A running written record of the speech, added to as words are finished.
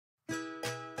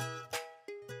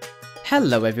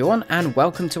Hello everyone and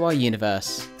welcome to our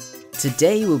universe.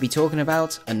 Today we'll be talking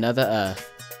about another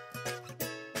Earth.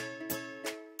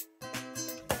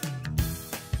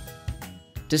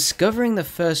 Discovering the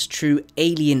first true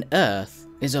alien Earth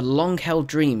is a long-held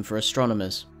dream for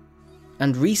astronomers,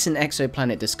 and recent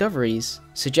exoplanet discoveries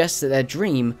suggest that their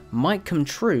dream might come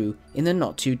true in the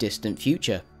not-too-distant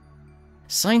future.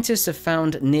 Scientists have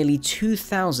found nearly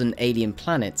 2,000 alien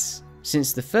planets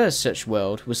since the first such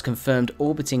world was confirmed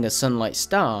orbiting a sun-like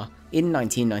star in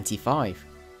 1995.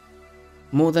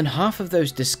 More than half of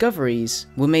those discoveries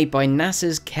were made by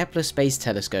NASA's Kepler Space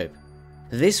Telescope.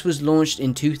 This was launched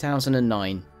in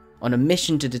 2009 on a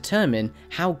mission to determine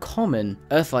how common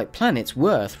Earth-like planets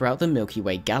were throughout the Milky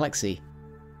Way galaxy.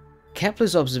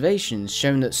 Kepler's observations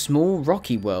shown that small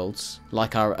rocky worlds,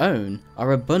 like our own,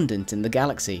 are abundant in the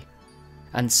galaxy,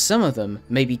 and some of them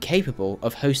may be capable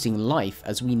of hosting life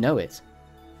as we know it.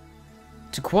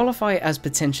 To qualify as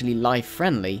potentially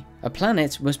life-friendly, a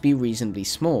planet must be reasonably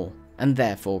small, and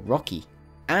therefore rocky,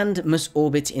 and must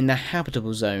orbit in the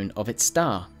habitable zone of its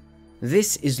star.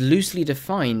 This is loosely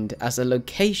defined as a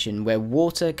location where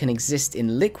water can exist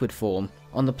in liquid form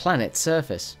on the planet's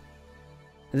surface.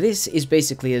 This is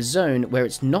basically a zone where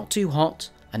it's not too hot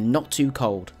and not too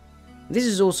cold. This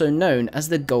is also known as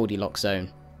the Goldilocks zone,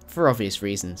 for obvious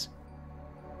reasons.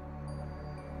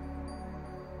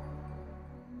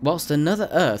 Whilst another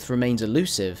Earth remains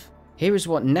elusive, here is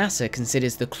what NASA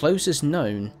considers the closest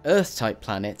known Earth-type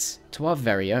planets to our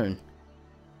very own.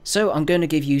 So I'm going to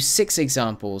give you 6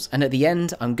 examples, and at the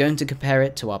end I'm going to compare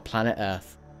it to our planet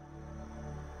Earth.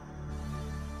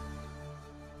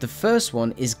 The first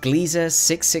one is Gliese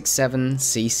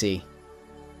 667cc.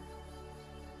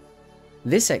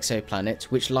 This exoplanet,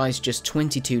 which lies just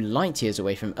 22 light-years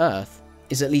away from Earth,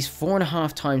 is at least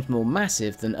 4.5 times more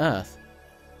massive than Earth,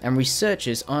 and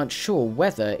researchers aren't sure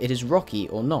whether it is rocky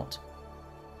or not.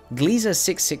 Gliese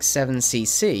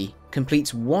 667cc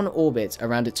completes one orbit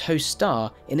around its host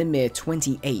star in a mere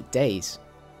 28 days.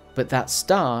 But that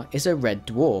star is a red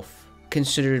dwarf,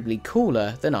 considerably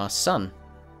cooler than our Sun,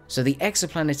 so the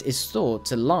exoplanet is thought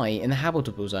to lie in the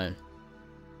habitable zone.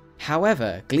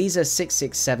 However, Gliese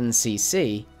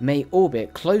 667cc may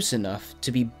orbit close enough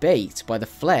to be baked by the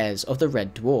flares of the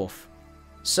red dwarf,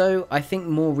 so I think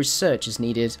more research is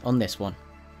needed on this one.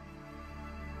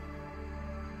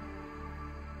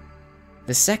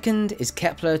 The second is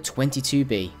Kepler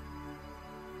 22b.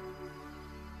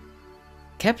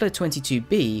 Kepler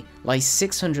 22b lies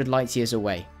 600 light-years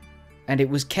away, and it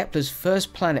was Kepler's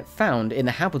first planet found in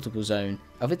the habitable zone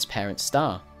of its parent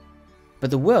star. But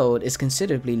the world is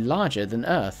considerably larger than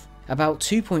Earth, about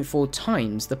 2.4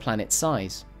 times the planet's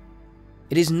size.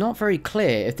 It is not very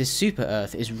clear if this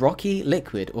super-Earth is rocky,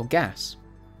 liquid or gas,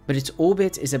 but its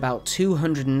orbit is about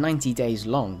 290 days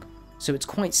long, so it's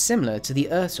quite similar to the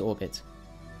Earth's orbit.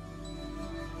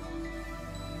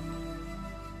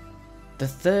 The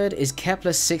third is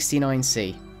Kepler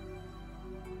 69c.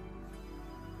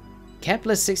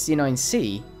 Kepler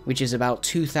 69c, which is about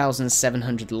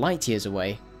 2,700 light-years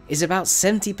away, is about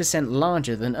 70%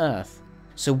 larger than Earth,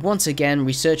 so once again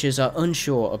researchers are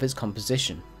unsure of its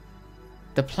composition.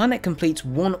 The planet completes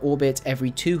one orbit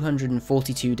every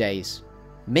 242 days,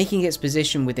 making its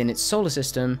position within its solar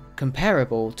system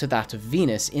comparable to that of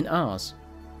Venus in ours.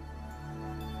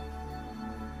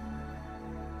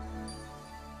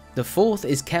 The fourth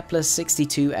is Kepler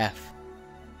 62f.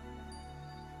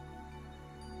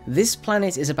 This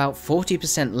planet is about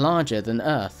 40% larger than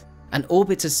Earth, and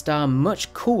orbits a star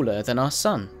much cooler than our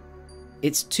Sun.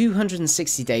 Its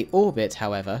 260-day orbit,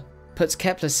 however, puts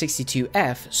Kepler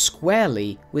 62f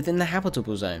squarely within the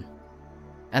habitable zone,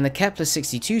 and the Kepler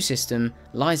 62 system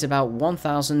lies about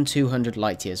 1,200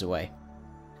 light-years away.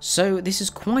 So this is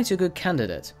quite a good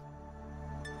candidate.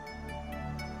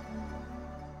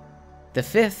 The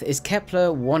fifth is Kepler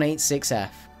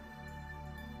 186f.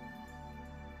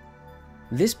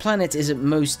 This planet is at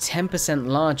most 10%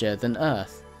 larger than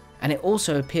Earth, and it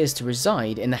also appears to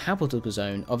reside in the habitable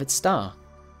zone of its star,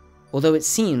 although it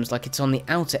seems like it's on the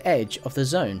outer edge of the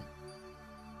zone.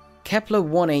 Kepler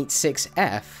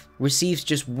 186f receives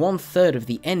just 1/3 of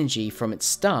the energy from its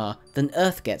star than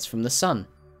Earth gets from the Sun,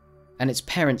 and its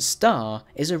parent star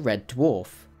is a red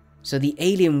dwarf, so the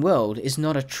alien world is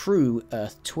not a true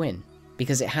Earth twin,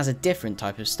 because it has a different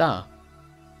type of star,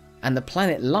 and the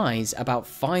planet lies about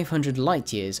 500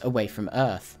 light-years away from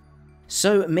Earth.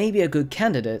 So it may be a good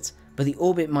candidate, but the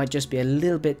orbit might just be a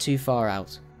little bit too far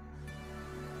out.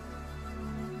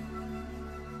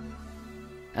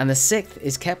 And the sixth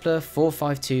is Kepler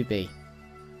 452b.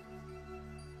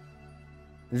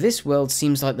 This world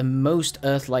seems like the most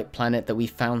Earth-like planet that we've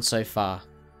found so far.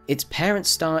 Its parent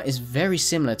star is very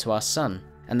similar to our Sun,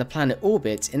 and the planet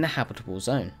orbits in the habitable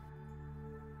zone.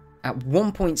 At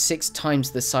 1.6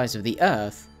 times the size of the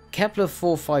Earth, Kepler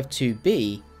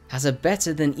 452b has a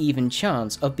better than even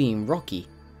chance of being rocky,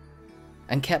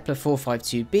 and Kepler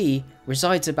 452b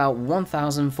resides about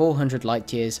 1,400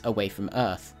 light-years away from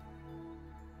Earth.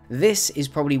 This is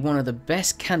probably one of the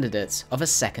best candidates of a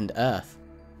second Earth,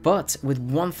 but with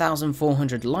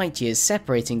 1,400 light-years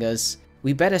separating us,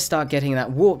 we better start getting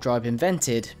that warp drive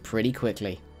invented pretty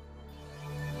quickly.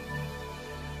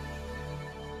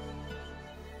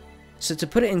 So to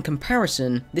put it in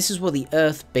comparison, this is what the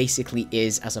Earth basically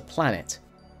is as a planet.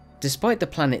 Despite the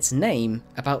planet's name,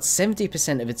 about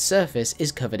 70% of its surface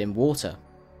is covered in water.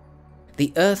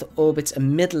 The Earth orbits a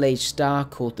middle-aged star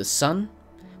called the Sun,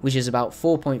 which is about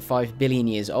 4.5 billion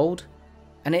years old,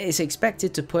 and it is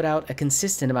expected to put out a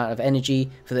consistent amount of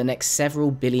energy for the next several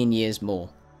billion years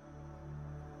more.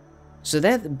 So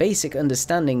they're the basic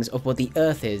understandings of what the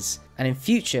Earth is, and in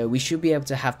future we should be able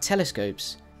to have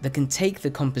telescopes that can take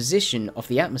the composition of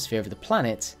the atmosphere of the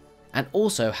planet, and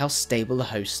also how stable the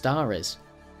host star is.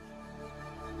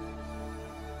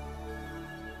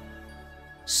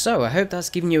 So I hope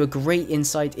that's given you a great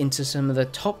insight into some of the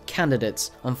top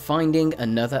candidates on finding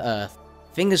another Earth.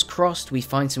 Fingers crossed we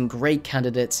find some great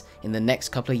candidates in the next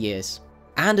couple of years.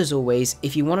 And as always,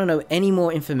 if you want to know any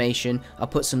more information, I'll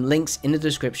put some links in the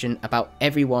description about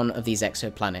every one of these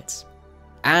exoplanets.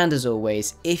 And as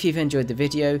always, if you've enjoyed the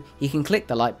video, you can click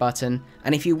the like button,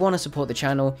 and if you want to support the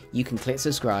channel, you can click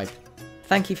subscribe.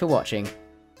 Thank you for watching.